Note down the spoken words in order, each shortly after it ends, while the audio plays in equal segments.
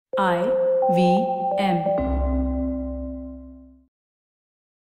IVM.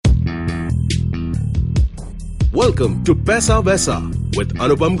 Welcome to Paisa Vaisa with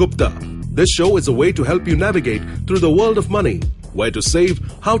Anupam Gupta. This show is a way to help you navigate through the world of money, where to save,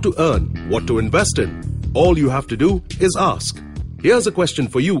 how to earn, what to invest in. All you have to do is ask. Here's a question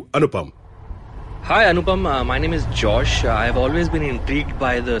for you, Anupam. Hi Anupam, my name is Josh. I've always been intrigued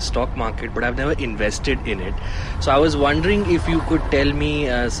by the stock market, but I've never invested in it. So I was wondering if you could tell me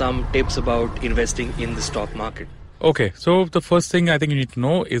some tips about investing in the stock market. Okay, so the first thing I think you need to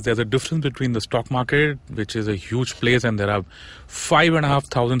know is there's a difference between the stock market, which is a huge place, and there are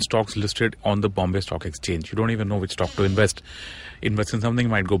 5,500 stocks listed on the Bombay Stock Exchange. You don't even know which stock to invest. Invest in something,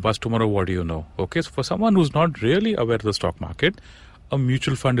 might go bust tomorrow, what do you know? Okay, so for someone who's not really aware of the stock market, a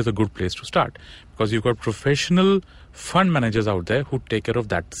mutual fund is a good place to start because you've got professional fund managers out there who take care of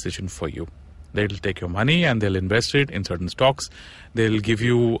that decision for you. They'll take your money and they'll invest it in certain stocks. They'll give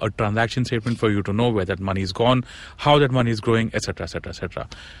you a transaction statement for you to know where that money is gone, how that money is growing, etc., etc., etc.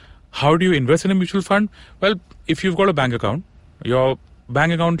 How do you invest in a mutual fund? Well, if you've got a bank account, your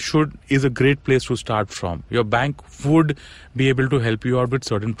bank account is a great place to start from. Your bank would be able to help you out with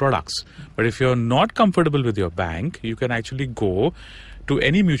certain products. But if you're not comfortable with your bank, you can actually go to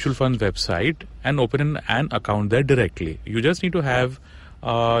any mutual fund's website and open an account there directly. You just need to have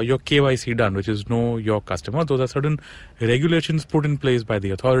your KYC done, which is know your customer. Those are certain regulations put in place by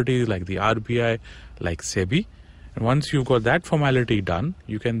the authorities like the RBI, like SEBI. And once you've got that formality done,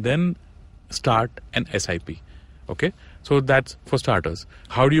 you can then start an SIP. Okay, so that's for starters.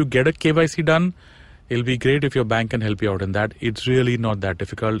 How do you get a KYC done? It'll be great if your bank can help you out in that. It's really not that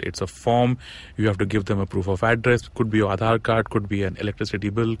difficult. It's a form. You have to give them a proof of address. Could be your Aadhaar card, could be an electricity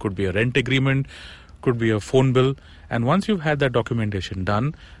bill, could be a rent agreement, could be a phone bill. And once you've had that documentation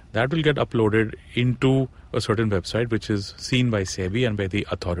done, that will get uploaded into a certain website which is seen by SEBI and by the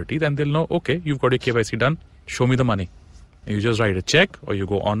authority. Then they'll know, okay, you've got your KYC done. Show me the money. You just write a check or you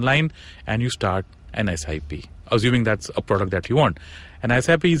go online and you start an SIP, assuming that's a product that you want. An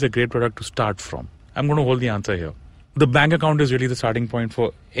SIP is a great product to start from. I'm going to hold the answer here. The bank account is really the starting point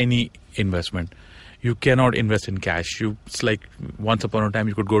for any investment. You cannot invest in cash. It's like once upon a time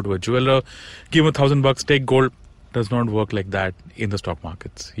you could go to a jeweler, give him $1,000, take gold. Does not work like that in the stock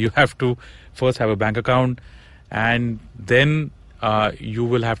markets. You have to first have a bank account, and then you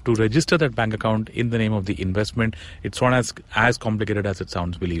will have to register that bank account in the name of the investment. It's not as complicated as it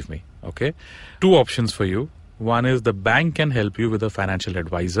sounds, believe me. Okay, two options for you. One is the bank can help you with a financial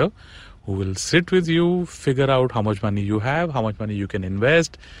advisor who will sit with you, figure out how much money you have, how much money you can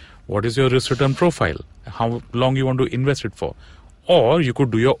invest, what is your risk return profile, how long you want to invest it for. Or you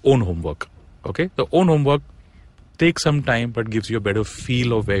could do your own homework. Okay, the own homework takes some time but gives you a better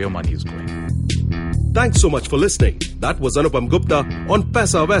feel of where your money is going. Thanks so much for listening. That was Anupam Gupta on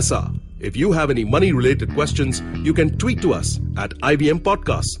Paisa Vaisa. If you have any money-related questions, you can tweet to us at IVM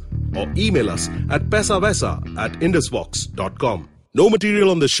Podcasts or email us at paisavaisa@indusvox.com. No material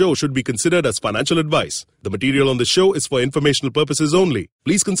on the show should be considered as financial advice. The material on the show is for informational purposes only.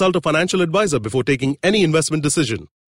 Please consult a financial advisor before taking any investment decision.